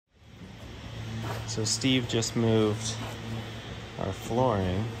So Steve just moved our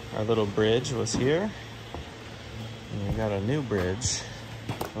flooring. Our little bridge was here. And we got a new bridge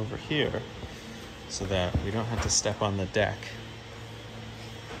over here so that we don't have to step on the deck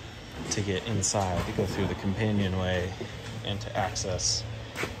to get inside, to go through the companionway and to access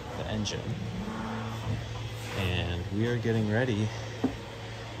the engine. And we are getting ready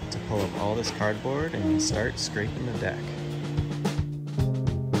to pull up all this cardboard and start scraping the deck.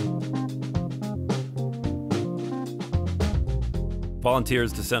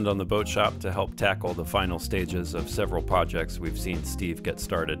 Volunteers descend on the boat shop to help tackle the final stages of several projects we've seen Steve get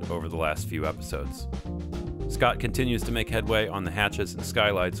started over the last few episodes. Scott continues to make headway on the hatches and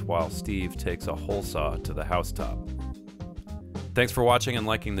skylights while Steve takes a hole saw to the housetop. Thanks for watching and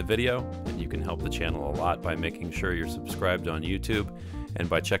liking the video, and you can help the channel a lot by making sure you're subscribed on YouTube and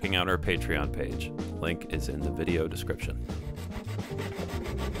by checking out our Patreon page. Link is in the video description.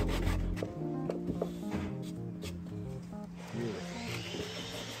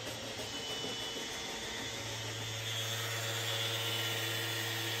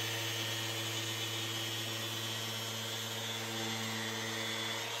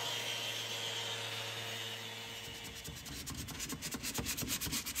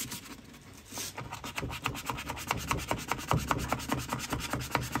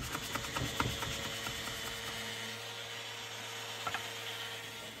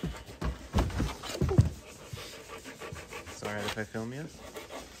 Alright if I film you?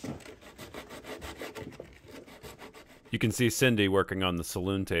 You can see Cindy working on the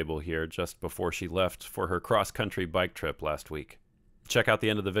saloon table here just before she left for her cross-country bike trip last week. Check out the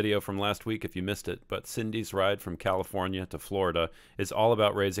end of the video from last week if you missed it, but Cindy's ride from California to Florida is all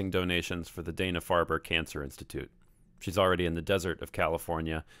about raising donations for the Dana-Farber Cancer Institute. She's already in the desert of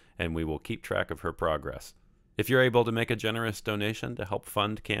California, and we will keep track of her progress. If you're able to make a generous donation to help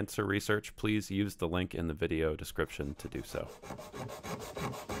fund cancer research, please use the link in the video description to do so.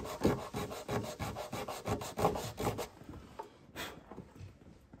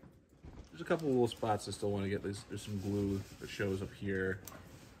 There's a couple of little spots I still want to get. There's some glue that shows up here,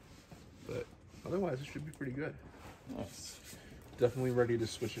 but otherwise it should be pretty good. Nice. Definitely ready to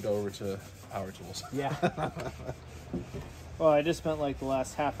switch it over to power tools. Yeah. Well, I just spent like the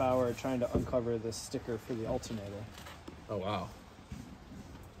last half hour trying to uncover this sticker for the alternator. Oh, wow.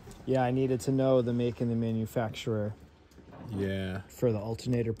 Yeah, I needed to know the make and the manufacturer Yeah. for the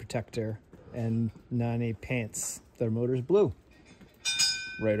alternator protector, and Nani paints their motors blue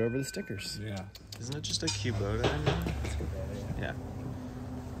right over the stickers. Yeah. Isn't it just a Kubota? Yeah.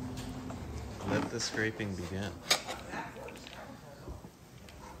 Let the scraping begin.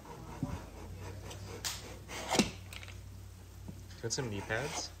 Do you want some knee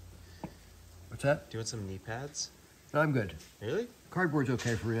pads? What's that? Do you want some knee pads? I'm good. Really? Cardboard's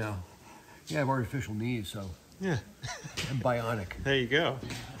okay for now. Yeah, I have artificial knees, so Yeah. I'm bionic. There you go.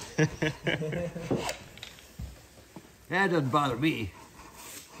 That doesn't bother me.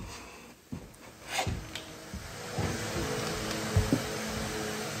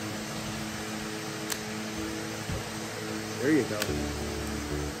 There you go.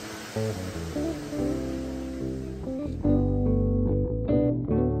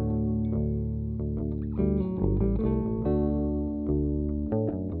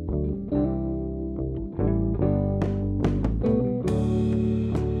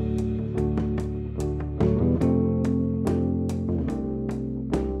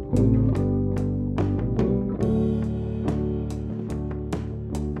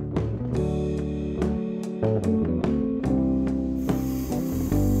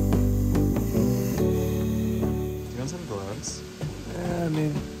 I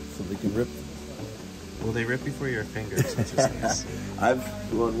mean, so they can rip. Well, they rip before your fingers, which is nice. I've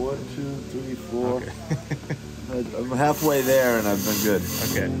gone 1, 2, 3, 4. Okay. I'm halfway there, and I've been good.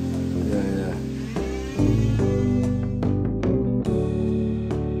 Okay. Yeah.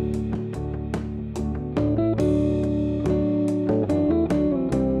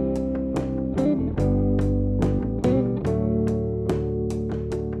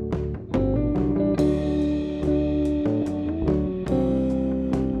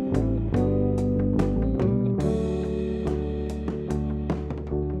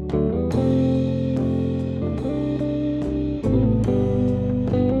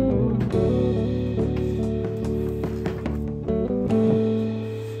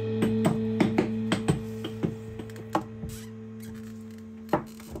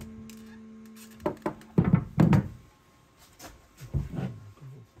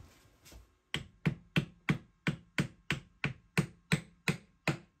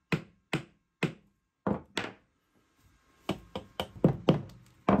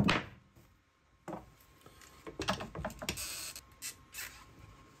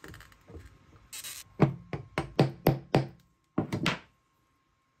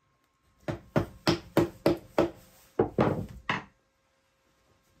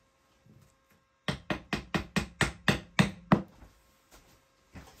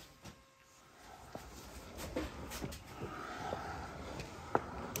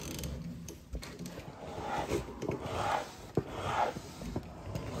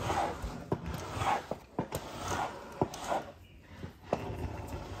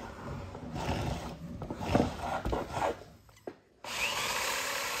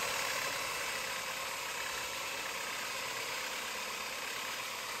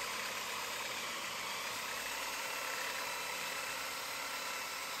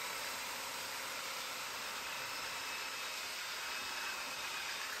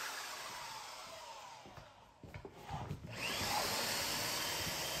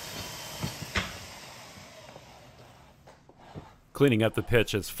 Cleaning up the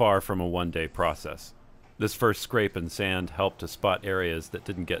pitch is far from a one-day process. This first scrape and sand helped to spot areas that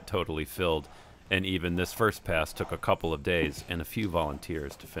didn't get totally filled, and even this first pass took a couple of days and a few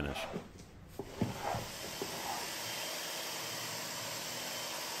volunteers to finish.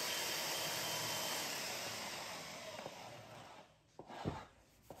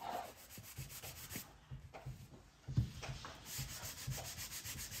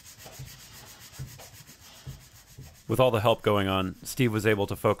 With all the help going on, Steve was able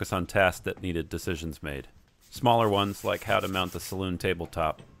to focus on tasks that needed decisions made. Smaller ones like how to mount the saloon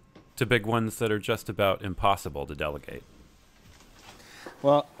tabletop, to big ones that are just about impossible to delegate.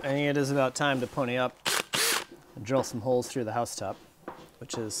 Well, I think it is about time to pony up and drill some holes through the housetop,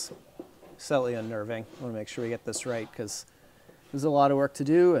 which is slightly unnerving. I want to make sure we get this right because there's a lot of work to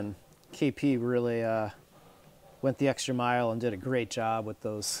do, and KP really went the extra mile and did a great job with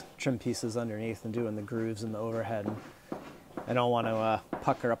those trim pieces underneath and doing the grooves and the overhead. And I don't want to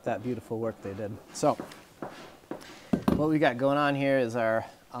pucker up that beautiful work they did. So what we got going on here is our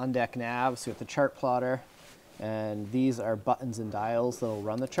on-deck navs with the chart plotter, and these are buttons and dials that will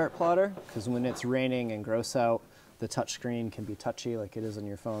run the chart plotter, because when it's raining and gross out, the touch screen can be touchy like it is on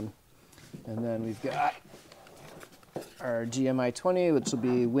your phone. And then we've got our GMI 20, which will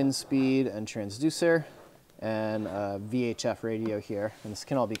be wind speed and transducer, and a VHF radio here, and this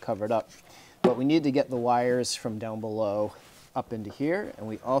can all be covered up. But we need to get the wires from down below up into here, and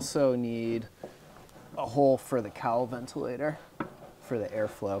we also need a hole for the cowl ventilator for the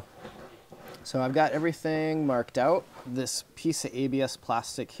airflow. So I've got everything marked out. This piece of ABS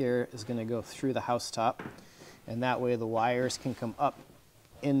plastic here is going to go through the housetop, and that way the wires can come up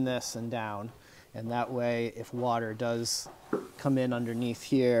in this and down, and that way if water does come in underneath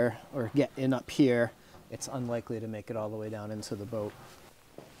here or get in up here, it's unlikely to make it all the way down into the boat.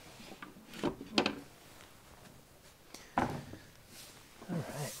 All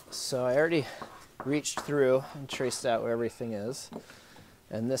right, so I already reached through and traced out where everything is,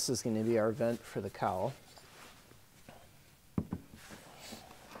 and this is going to be our vent for the cowl.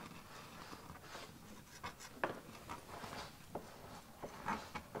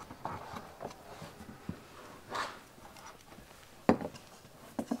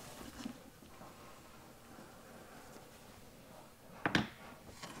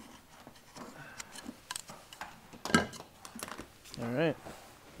 All right,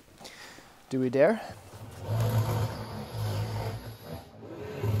 do we dare?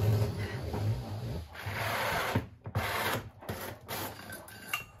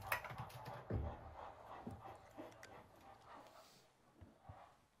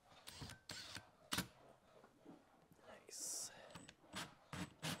 Nice.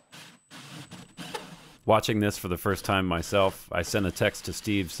 Watching this for the first time myself, I sent a text to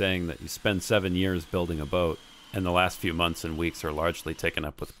Steve saying that you spend 7 years building a boat, and the last few months and weeks are largely taken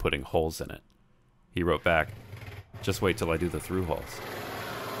up with putting holes in it. He wrote back, "Just wait till I do the through holes."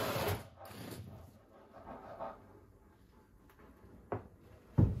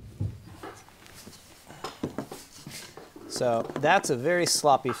 So that's a very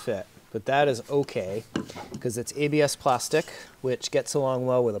sloppy fit, but that is okay because it's ABS plastic, which gets along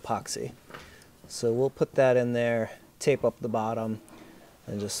well with epoxy. So we'll put that in there, tape up the bottom,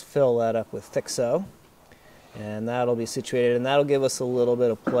 and just fill that up with Fixo. And that'll be situated, and that'll give us a little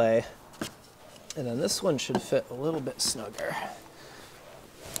bit of play. And then this one should fit a little bit snugger.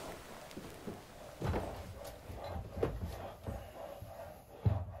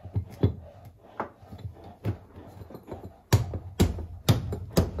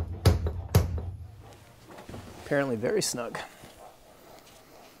 Apparently very snug.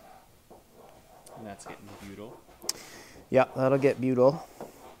 And that's getting butyl. Yeah, that'll get butyl.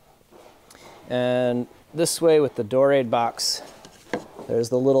 And this way with the Dorade box, there's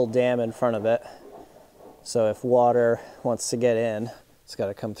the little dam in front of it. So if water wants to get in, it's got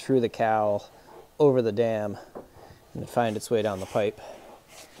to come through the cowl, over the dam, and find its way down the pipe.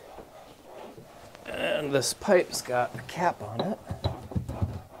 And this pipe's got a cap on it.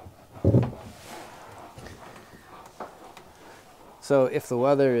 So if the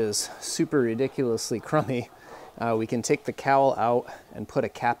weather is super ridiculously crummy, we can take the cowl out and put a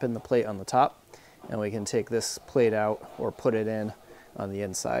cap in the plate on the top, and we can take this plate out or put it in on the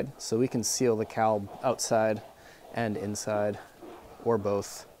inside. So we can seal the cowl outside and inside, or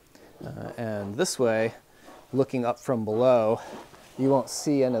both. And this way, looking up from below, you won't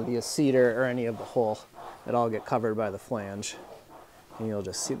see any of the aceter or any of the hull. It'll all get covered by the flange, and you'll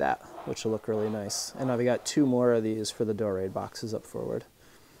just see that, which will look really nice. And I've got 2 more of these for the Dorade boxes up forward.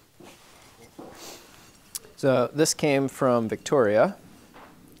 So this came from Victoria,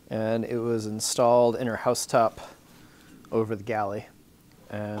 and it was installed in her housetop over the galley.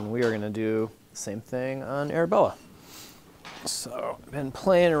 And we are going to do the same thing on Arabella. So I've been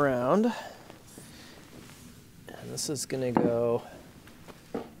playing around, and this is going to go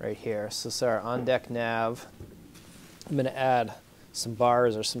right here. So this is our on-deck nav. I'm going to add some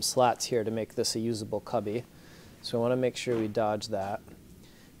bars or some slats here to make this a usable cubby. So I want to make sure we dodge that.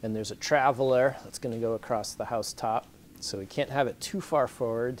 And there's a traveler that's going to go across the house top. So we can't have it too far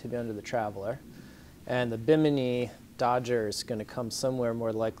forward to be under the traveler. And the Bimini Dodger is going to come somewhere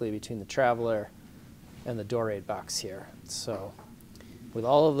more likely between the traveler and the door aid box here. So with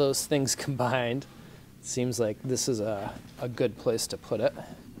all of those things combined, it seems like this is a good place to put it.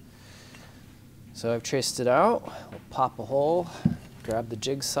 So I've traced it out. We'll pop a hole, grab the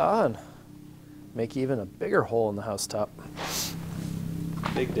jigsaw, and make even a bigger hole in the house top.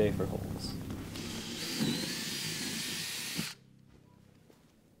 Big day for holes.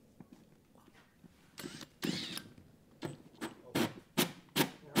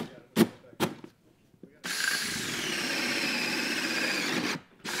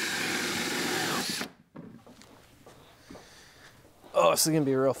 Oh, this is gonna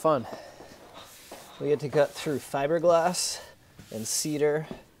be real fun. We get to cut through fiberglass and cedar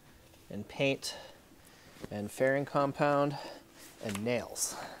and paint and fairing compound and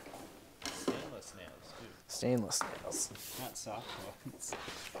nails. Stainless nails, too. Stainless nails. Not soft ones.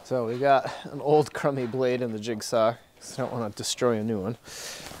 So we got an old crummy blade in the jigsaw, because I don't want to destroy a new one.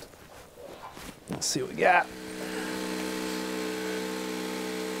 Let's see what we got.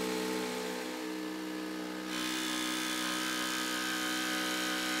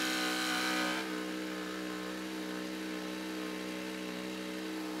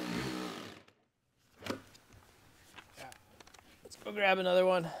 Go grab another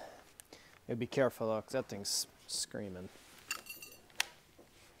one. Gotta be careful though, because that thing's screaming.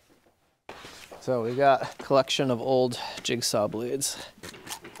 So we got a collection of old jigsaw blades.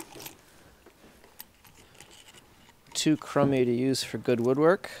 Too crummy to use for good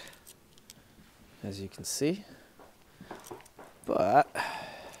woodwork, as you can see, but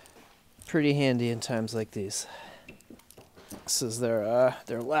pretty handy in times like these. This is their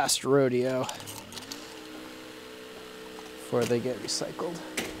last rodeo before they get recycled.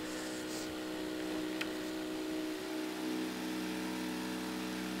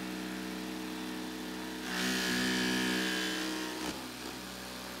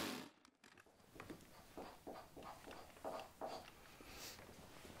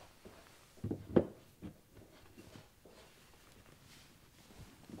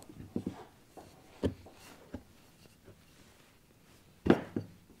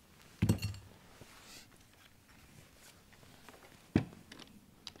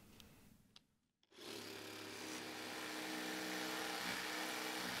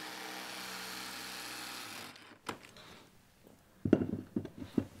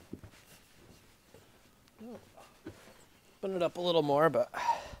 Open it up a little more, but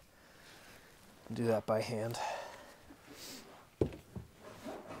do that by hand.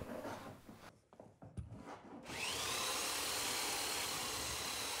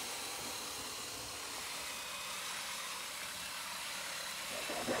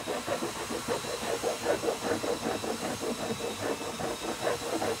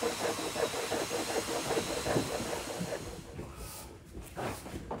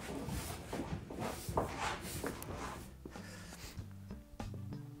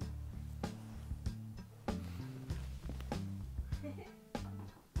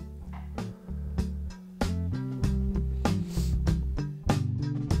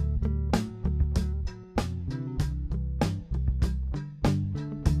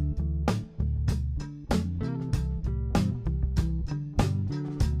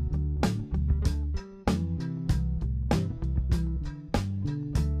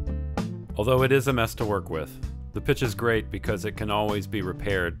 Although it is a mess to work with, the pitch is great because it can always be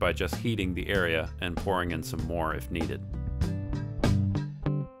repaired by just heating the area and pouring in some more if needed.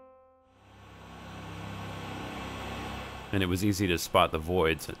 And it was easy to spot the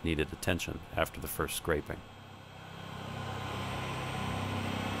voids that needed attention after the first scraping.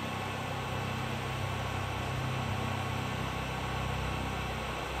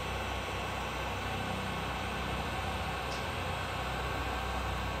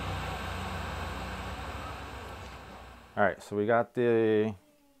 All right, so we got the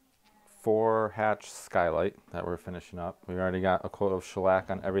 4-hatch skylight that we're finishing up. We already got a coat of shellac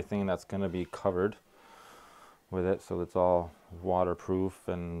on everything that's going to be covered with it, so it's all waterproof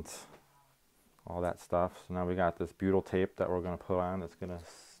and all that stuff. So now we got this butyl tape that we're going to put on that's going to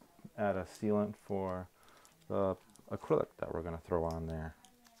add a sealant for the acrylic that we're going to throw on there.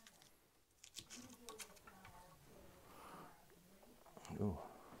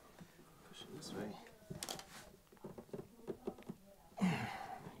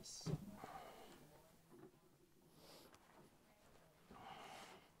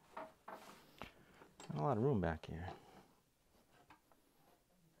 a lot of room back here.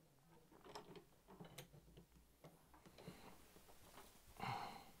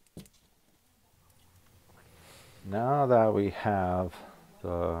 Now that we have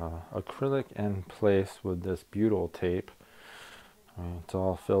the acrylic in place with this butyl tape, it's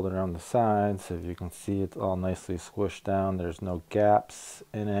all filled around the sides. If you can see, it's all nicely squished down. There's no gaps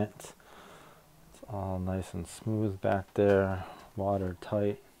in it. It's all nice and smooth back there,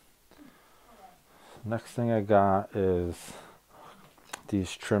 watertight. Next thing I got is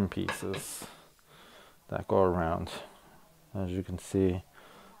these trim pieces that go around. As you can see,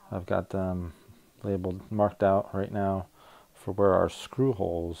 I've got them labeled, marked out right now for where our screw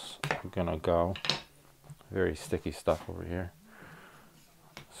holes are gonna go. Very sticky stuff over here.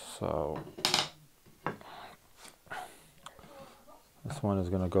 So this one is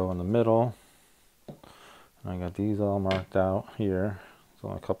gonna go in the middle. And I got these all marked out here. There's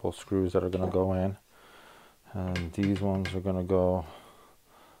only a couple of screws that are gonna go in. And these ones are gonna go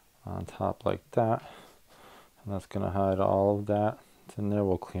on top like that. And that's gonna hide all of that. It's in there.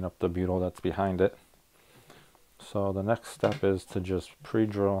 We'll clean up the butyl that's behind it. So the next step is to just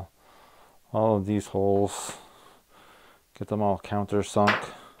pre-drill all of these holes, get them all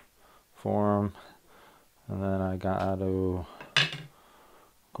countersunk for them, and then I got to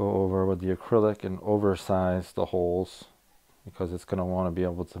go over with the acrylic and oversize the holes because it's going to want to be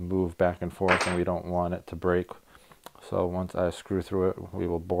able to move back and forth and we don't want it to break. So once I screw through it, we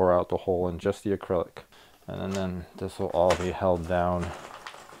will bore out the hole in just the acrylic, and then this will all be held down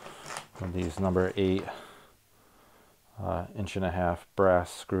with these number 8 1.5"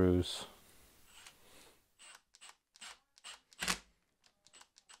 brass screws.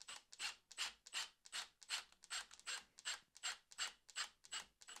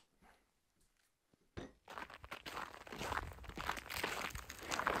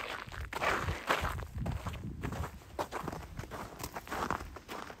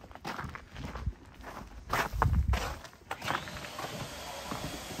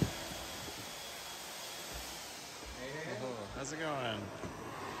 How's it going?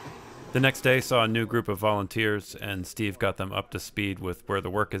 The next day saw a new group of volunteers, and Steve got them up to speed with where the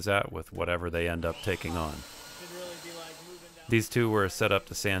work is at with whatever they end up taking on. These two were set up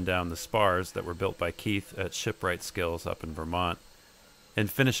to sand down the spars that were built by Keith at Shipwright Skills up in Vermont. And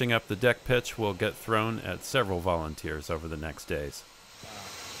finishing up the deck pitch will get thrown at several volunteers over the next days.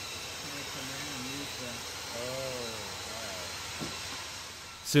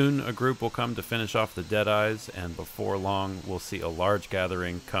 Soon, a group will come to finish off the deadeyes, and before long, we'll see a large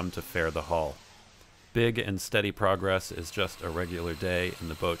gathering come to fare the hull. Big and steady progress is just a regular day in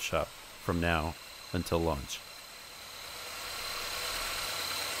the boat shop from now until lunch.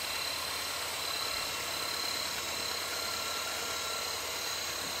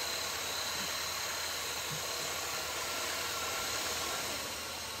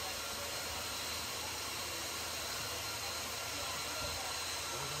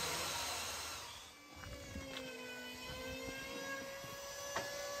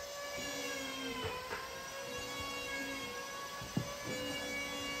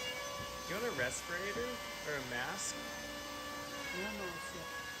 Do you want a respirator or a mask? No, sir.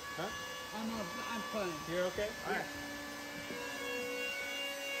 Huh? I'm fine. You're okay? All right.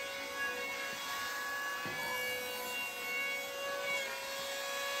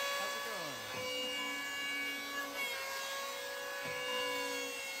 How's it going?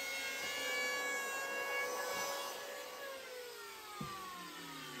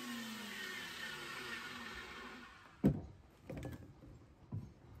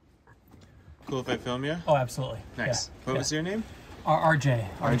 Cool if I film you? Oh, absolutely. Nice. Yeah. What was your name? RJ.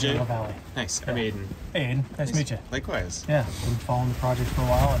 RJ? Valley. Nice. I'm Aiden. Hey, Aiden. Nice to meet you. Likewise. Yeah, been following the project for a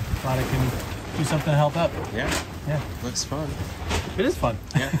while and glad I can do something to help out. Yeah. Yeah. Looks fun. It is fun.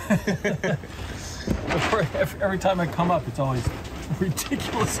 Yeah. every time I come up, it's always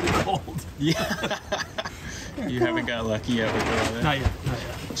ridiculously cold. Yeah. You haven't got lucky yet with the weather? Not yet. Not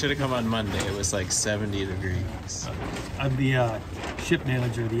yet. Should have come on Monday. It was like 70 degrees. I'm the ship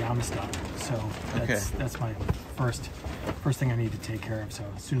manager of the Amistad, so that's my first thing I need to take care of. So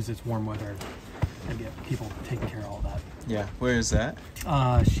as soon as it's warm weather, I get people taking care of all that. Yeah. Where is that?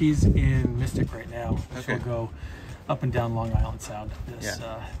 She's in Mystic right now. Okay. She'll go up and down Long Island Sound this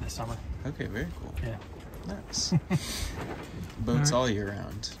summer. Okay, very cool. Yeah. Nice. Boats all year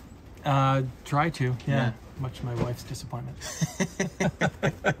round. Try to, yeah. Much to my wife's disappointment.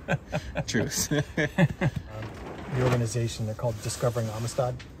 Truth. The organization, they're called Discovering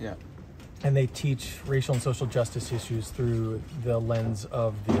Amistad. Yeah. And they teach racial and social justice issues through the lens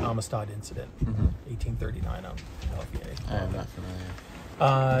of the Amistad incident, 1839. I don't know if you I am not familiar.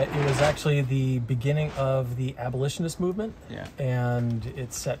 It was actually the beginning of the abolitionist movement. Yeah. And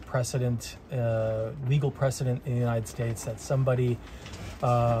it set precedent, legal precedent in the United States that somebody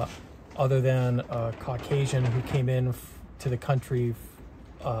other than a Caucasian who came in to the country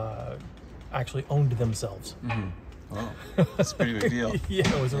actually owned themselves. Mm-hmm. Wow, that's a pretty big deal. Yeah,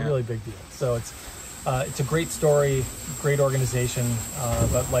 it was a really big deal. So it's a great story, great organization,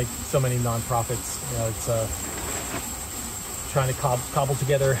 but like so many nonprofits, it's trying to cobble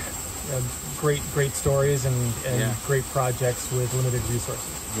together great stories and great projects with limited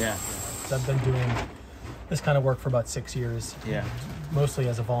resources. Yeah. So I've been doing this kind of work for about 6 years. Yeah. Mostly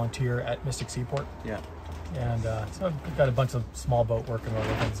as a volunteer at Mystic Seaport. Yeah. And so I've got a bunch of small boat work and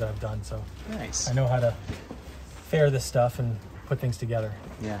other things that I've done. So nice. I know how to fare this stuff and put things together.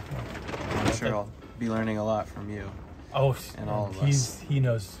 Yeah. I'm sure I'll be learning a lot from you. Oh, and all of us. He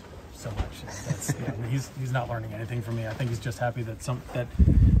knows so much. He's not learning anything from me. I think he's just happy that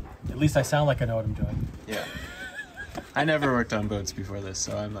at least I sound like I know what I'm doing. Yeah. I never worked on boats before this,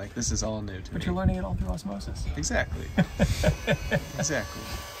 so I'm like, this is all new to me. But you're learning it all through osmosis. Exactly. Exactly.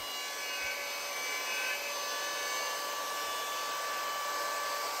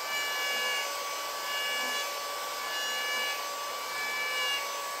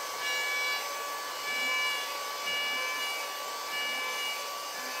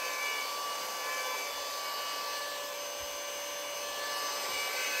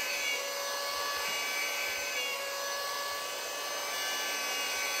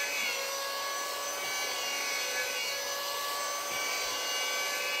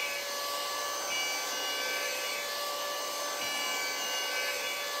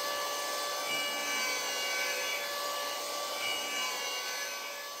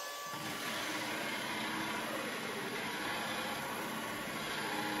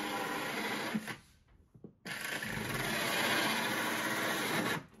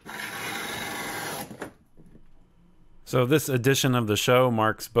 So this edition of the show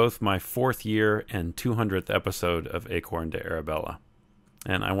marks both my 4th year and 200th episode of Acorn to Arabella.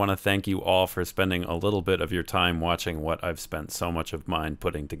 And I want to thank you all for spending a little bit of your time watching what I've spent so much of mine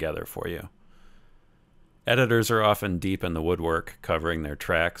putting together for you. Editors are often deep in the woodwork, covering their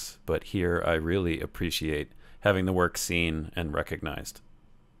tracks, but here I really appreciate having the work seen and recognized.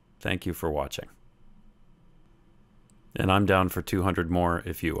 Thank you for watching. And I'm down for 200 more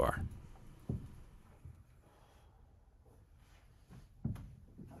if you are.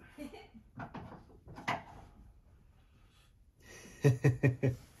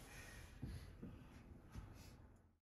 Hehehehe